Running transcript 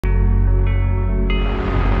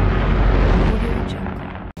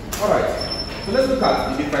look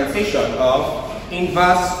at the differentiation of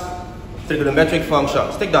inverse trigonometric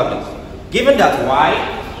functions. Take that please. Given that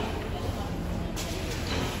y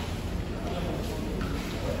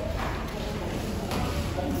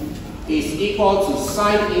is equal to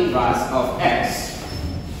sine inverse of x,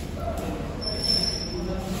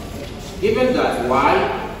 given that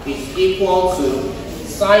y is equal to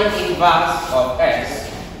sine inverse of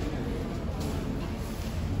x,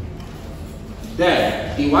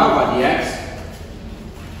 then dy over dx,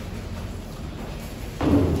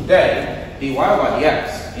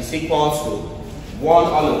 is equal to 1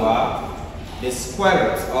 all over the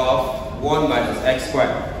square root of 1 minus x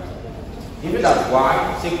squared. Given that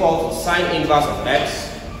y is equal to sine inverse of x,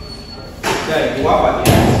 then dy over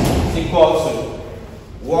dx is equal to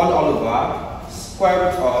 1 all over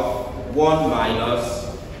square root of 1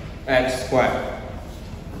 minus x squared.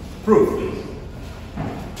 Proof, please.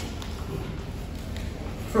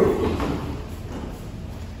 Proof, please.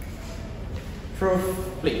 Proof,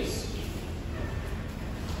 please.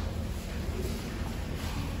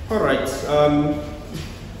 Alright,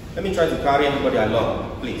 let me try to carry everybody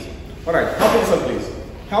along, please. Alright, help me this one, please.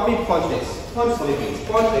 Help me punch this. Punch for me, please.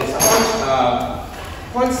 Punch this.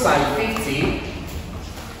 Punch sine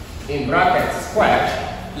 50 in brackets squared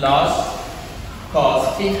plus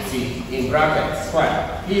cos 50 in brackets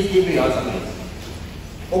squared. Please give me your answer, please.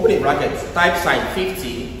 Open the brackets, type sine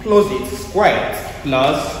 50, close it, squared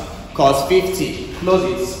plus cos 50, close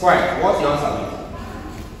it, squared. What's your answer, please?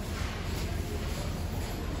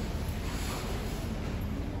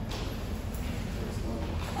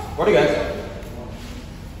 What do you answer?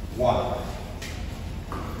 1.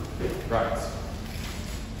 Right.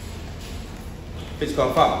 Please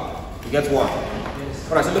confirm. You get 1.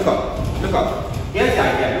 Alright, so look up. Look up. Here's the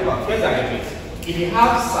idea. Look up. Here's the idea, please. If you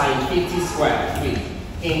have sine 50 squared, please,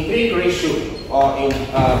 in Greek ratio or in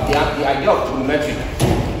the idea of trigonometry,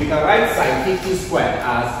 we can write sine 50 squared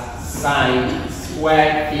as sine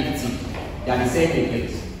squared 50. They are the same thing,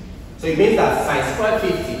 please. So it means that sine squared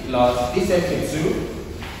 50 plus this same 2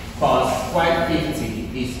 cos squared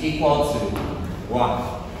 50 is equal to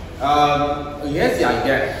 1. Here's the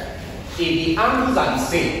idea. If the angles are the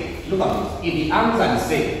same, look at this. If the angles are the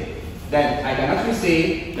same, then I can actually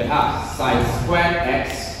say perhaps sine squared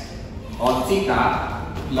x or theta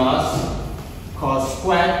plus cos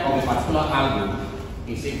squared of a particular angle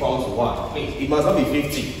is equal to 1. Please, it must not be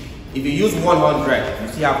 50. If you use 100, you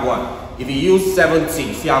still have 1. If you use 70,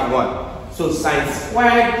 you still have 1. So sine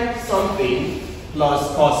squared something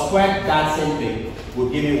plus cos squared that same thing will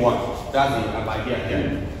give me 1. That's the idea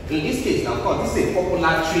here. In this case, of course, this is a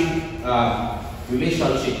popular trig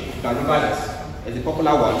relationship. You can remember this. It's a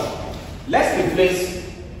popular one. Let's replace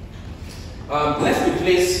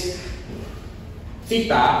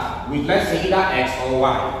theta with, let's say, either x or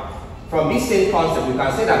y. From this same concept, we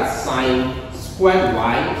can say that sine squared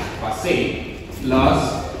y per se plus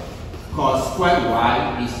cos squared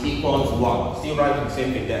y is equal to 1. Still writing the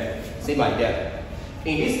same thing there. Same like that.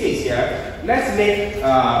 In this case here, let's make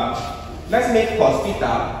cos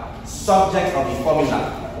theta subject of the formula.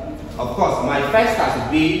 Of course, my first task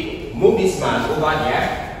would be move this man over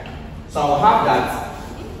here. So I'll have that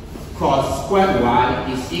cos squared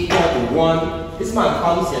y is equal to 1. This man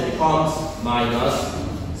comes here, becomes minus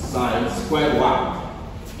sine squared y.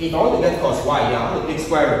 If I want to get cos y here, I want to take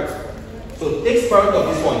square root. So take square root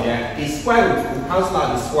of this one here. The square root will cancel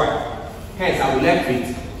out the square. Hence, I will left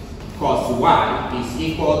with cos y is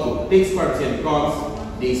equal to, take square root here becomes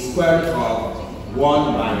the square root of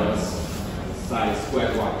 1 minus sine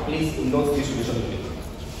squared y. Please note this relationship.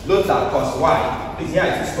 Note that cos y, please here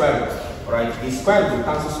it is square root. Alright, the square root will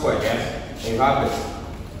cancel square, yes? And you have this.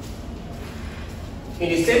 In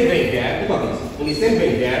the same vein here, look at this. In the same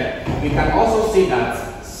vein here, we can also say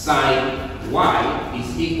that sine y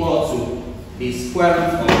is equal to the square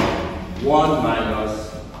root of 1 minus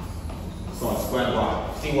cos squared y.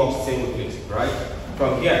 See works the same with this, right?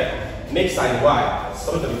 From here, make sine y,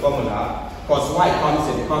 subject to the formula, cos y comes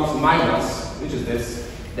in, becomes minus, which is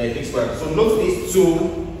this, then take square root. So note these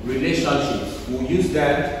two relationships. We'll use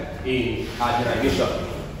them in our derivation.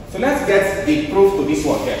 So let's get the proof to this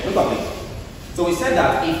one here. Look at this. So we said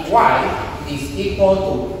that if y is equal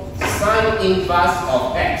to sine inverse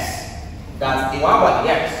of x, that the y over the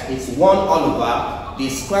x is 1 all over the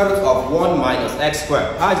square root of 1 minus x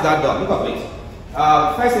squared. How is that done? Look at this.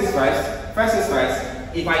 First things first,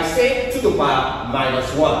 if I say 2 to the power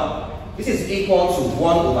minus 1, this is equal to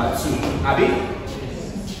 1 over 2. Abi?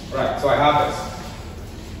 Right, so I have this.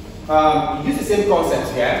 Use the same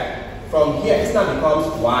concept here. From here, this now becomes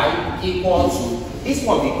y equal to, this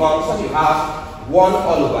one becomes, so you have 1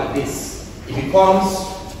 all over this. It becomes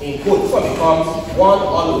in quotes, this one becomes 1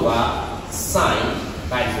 all over sine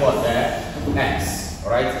times what there? X.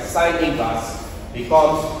 Alright? Sine inverse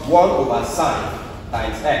becomes 1 over sine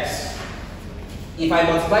times x. If I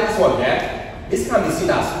multiply this one there, this can be seen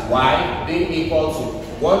as y being equal to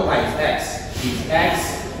 1 times x is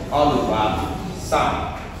x all over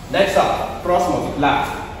sine. Next up, cross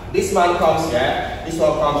multiply. This man comes here, this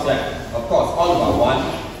one comes here. Of course, all over 1.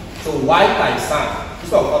 So y times sine.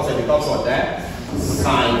 This one comes here, becomes what there?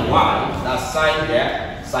 Sine y. That's sine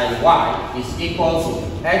there. Sine y is equal to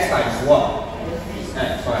x times 1 is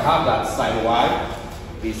x. So I have that sine y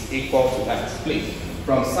is equal to x. Please,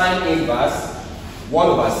 from sine inverse 1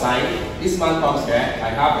 over sine, this man comes here, I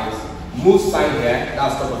have this, move sine here,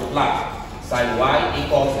 that's cross multiply. Sine y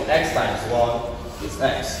equals to x times 1 is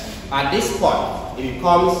x. At this point, it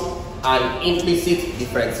becomes an implicit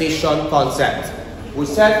differentiation concept. We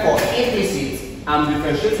said for implicit, I'm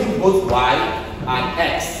differentiating both y and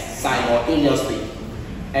x simultaneously.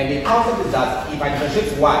 And the concept is that if I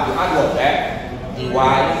differentiate y, you add what there? dy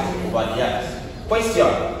over dx. Question,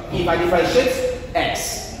 if I differentiate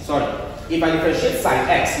x, if I differentiate sine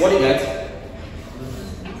x, what do you get?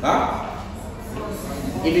 Huh?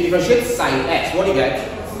 If you differentiate sine x, what do you get?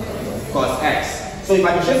 Cos x. So if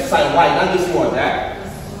I differentiate sine y, that gives me what there?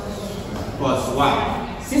 Cos y.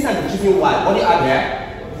 Since I'm differentiating y, what do you add there?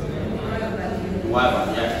 Y over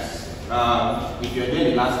dx. If you're doing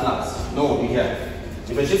the last class, no, will be here.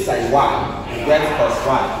 Differentiate sine y, you get cos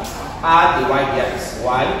y. Add the y dx.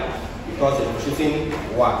 Why? Because you're differentiating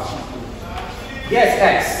y. Yes,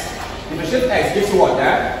 x. Differentiate x gives you what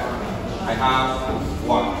there? I have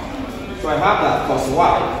 1. So I have that cos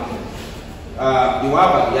y, the y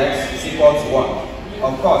over dx is equal to 1.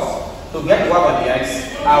 Of course, to get y over dx,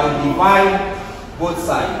 I will divide both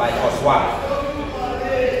sides by cos y.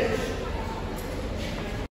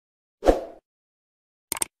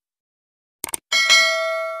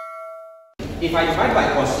 If I divide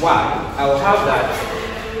by cos y, I will have that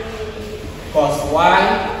cos y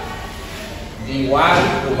dy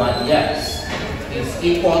over dx is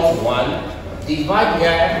equal to 1. Divide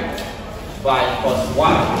here by cos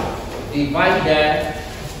y. Divide there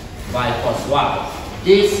by cos y.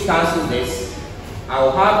 This cancels this. I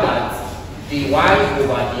will have that dy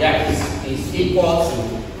over dx is equal to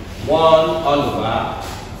 1 all over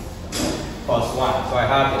cos y. So I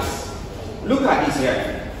have this. Look at this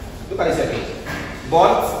here. Look at this again.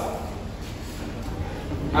 But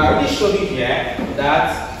I already showed you here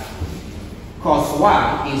that cos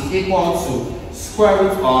y is equal to square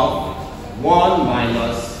root of 1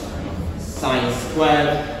 minus sine squared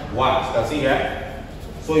y. You can see here.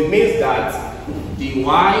 So it means that dy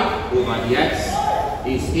over dx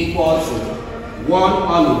is equal to 1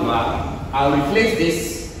 all over. I'll replace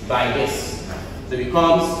this by this. So it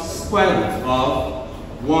becomes square root of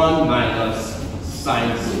 1 minus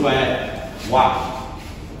sine squared y.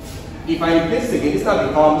 If I replace it again, this now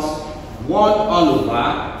becomes 1 all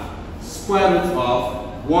over square root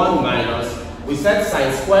of 1 minus, we said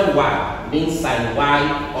sine squared y means sine y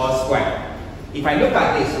all squared. If I look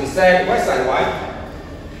at this, we said, where's sine y?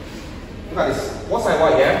 Look at this. What's sine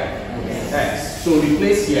y here? X. So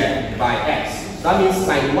replace here by x. That means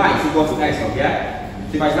sine y is equal to x from here.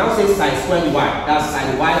 So if I now say sine squared y, that's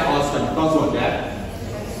sine y all squared becomes what there?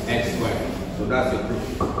 X squared. So that's your proof.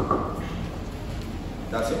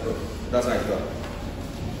 That's your proof. That's how it's done.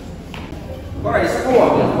 Alright, the second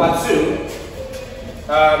one, number 2.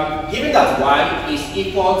 Given that y is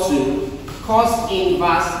equal to cos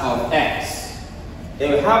inverse of x,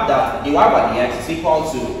 then we have that dy over dx is equal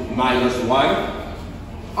to minus 1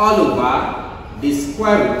 all over the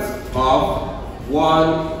square root of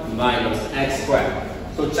 1 minus x squared.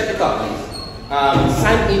 So check it out, please.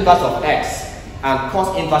 Sine inverse of x and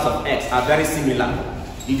cos inverse of x are very similar.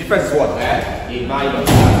 The difference is what there? A minus,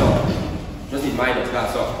 that's all. Just a minus,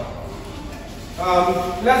 that's all.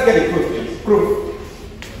 Let's get a proof, please. Proof.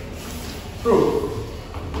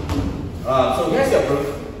 So here's your proof.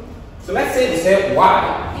 So let's say we say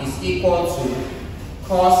y is equal to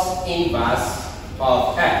cos inverse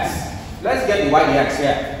of x. Let's get the y dx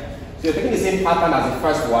here. So you're taking the same pattern as the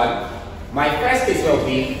first one. My first case will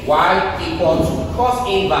be y equal to cos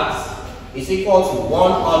inverse is equal to 1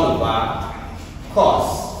 all over cos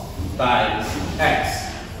times x.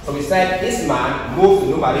 So we said this man moves the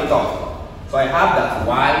numerator. So I have that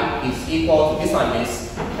y is equal to, this one is,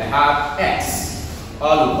 I have x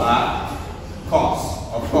all over cos.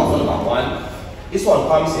 Of course, all over 1. This one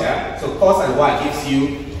comes here. So cos and y gives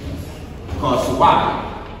you cos y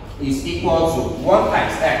is equal to 1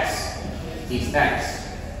 times x is x.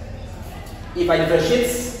 If I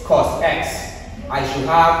differentiate cos x, I should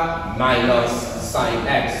have minus sine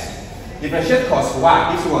x. Differentiate cos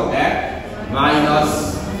y, this one there,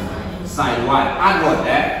 minus sine y. Add what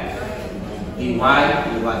there? dy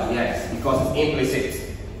over dx, because it's implicit.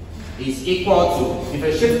 Is equal to,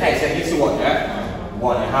 differentiate x, and this one there,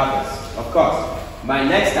 1/2. Of course, my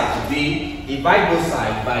next step would be divide both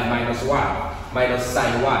sides by minus y, minus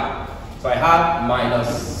sine y. So I have minus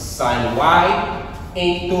sine y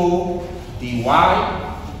into dy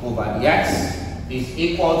over dx is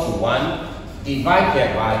equal to 1. Divide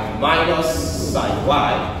here by minus sine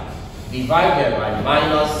y. Divide here by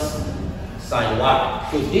minus sine y.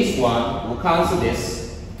 So this one will cancel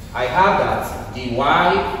this. I have that dy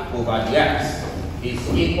over dx is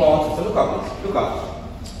equal to, so look at this, look at.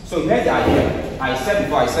 So here's the idea. I said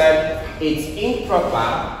before, I said it's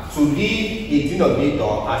improper to leave the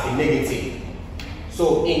denominator as a negative.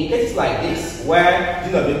 So in cases like this, where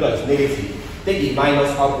denominator is negative, take the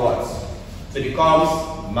minus upwards. So it becomes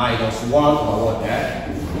minus 1 over what there?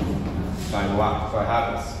 Sine y. So I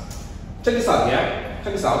have this. Check this out here.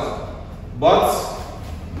 Check this out. But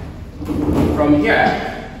from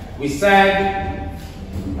here, we said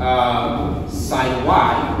sine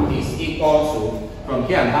y is equal to, from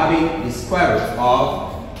here I'm having the square root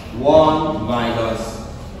of 1 minus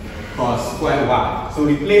cos square y. So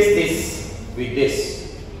replace this with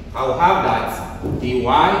this. I will have that dy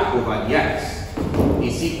over dx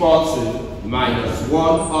is equal to minus 1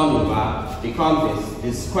 all over, becomes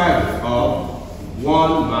the square root of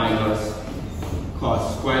 1 minus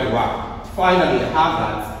cos squared y. Finally, I have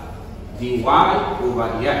that dy over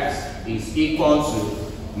dx is equal to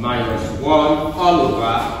minus 1 all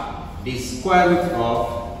over the square root of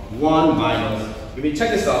 1 minus. If we check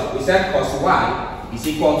this out, we said cos y is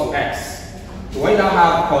equal to x. So when you now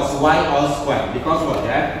have cos y all squared, becomes what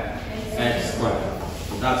there? X squared.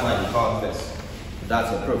 So that's why it becomes this.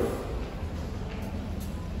 That's the proof.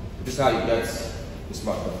 This is how you get this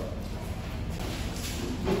marker.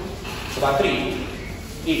 So by 3,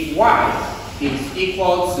 if y is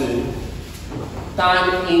equal to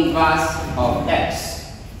tan inverse of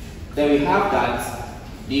x, then we have that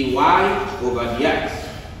dy over dx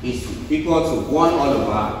is equal to 1 all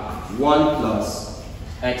over 1 plus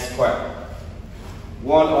x squared.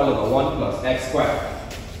 1 all over 1 plus x squared.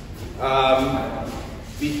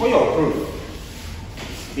 Before you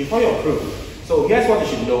proof, so here's what you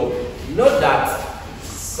should know. Note that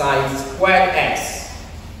sine squared x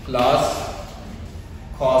plus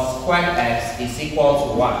cos squared x is equal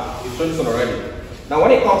to 1. We've shown this one already. Now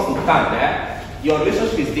when it comes to tan there, your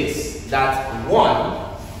relationship is this, that 1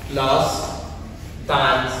 plus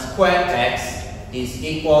tan squared x is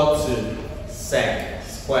equal to sec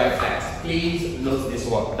squared x. Please note this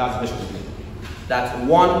one. That's the relationship. That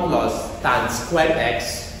 1 plus tan squared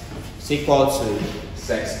x is equal to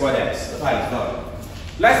sec squared x. That's how it's done.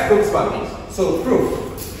 Let's prove this one. So proof.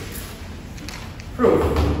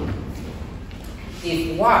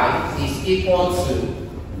 If y is equal to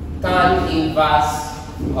tan inverse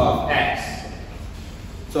of x.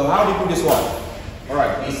 So how do you prove this one?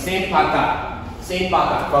 Alright, the same pattern.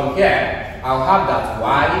 From here, I'll have that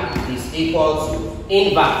y is equal to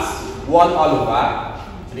inverse 1 all over.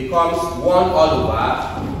 It becomes 1 all over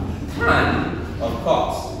tan, of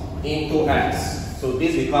course, into x. So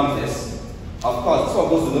this becomes this. Of course, this one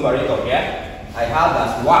goes to numerator here. I have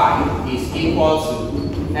that y is equal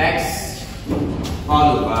to x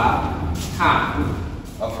all over tan.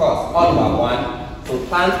 Of course, all over 1. So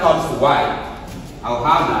tan comes to y. I'll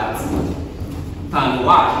have that tan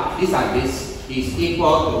y, this and this, is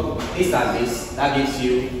equal to this and this. That gives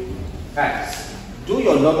you x. Do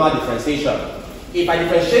your normal differentiation. If I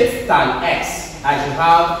differentiate tan x, I should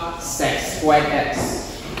have sec squared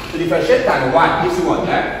x. To differentiate tan y, gives you what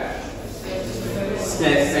there?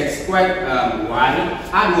 Sec squared y.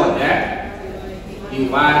 Add what there? dy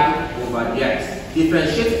over dx.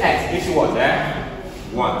 Differentiate x, gives you what there?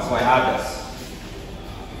 1. So I have this.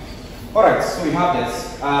 Alright, so we have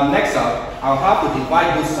this. Next up, I'll have to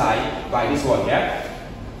divide both sides by this one here.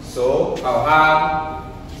 So I'll have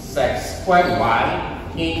sec squared y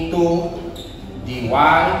into dy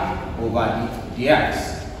over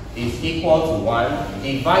dx is equal to 1.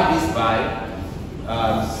 Divide this by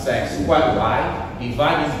sec squared y.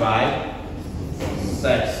 Divide this by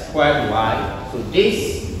sec squared y. So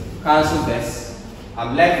this cancels this.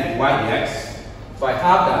 I'm left with dy dx. So I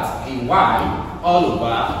have that dy all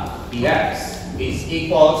over dx is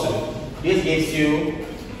equal to, this gives you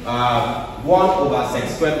 1 over sec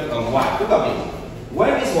squared y. Look at it.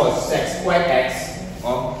 When this was sec squared x,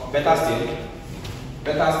 or better still,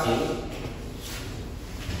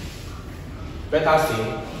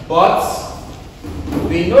 but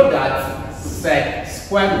we know that sec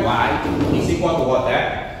squared y is equal to what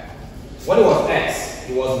there? When it was x,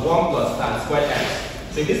 it was 1 plus tan squared x.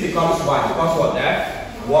 So if this becomes y, it becomes what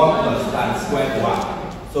there? 1 plus tan squared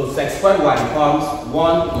y. So sec squared y becomes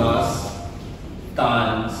 1 plus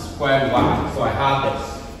tan squared y. So I have this.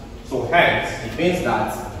 So hence, it means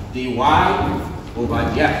that dy over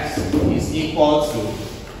dx is equal to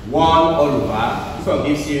 1 all over, this one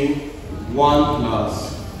gives you 1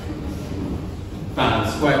 plus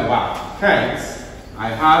tan squared y. Hence, I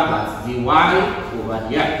have that dy over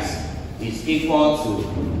dx is equal to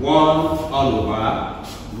 1 all over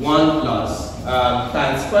 1 plus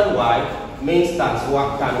tan squared y means tan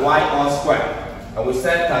y all squared. And we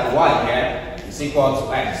said tan y here is equal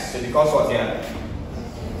to x. So it becomes what here?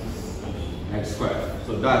 X squared.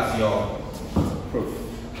 So that's your proof.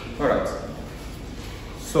 Alright.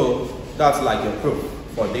 So that's like your proof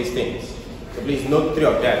for these things. So please note 3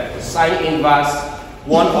 of them. Sine inverse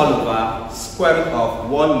 1 all over square root of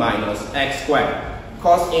 1 minus x squared.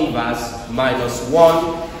 Cos inverse minus 1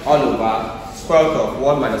 all over square root of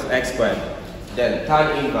 1 minus x squared. Then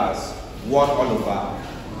tan inverse 1 all over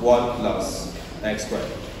 1 plus x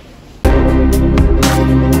squared.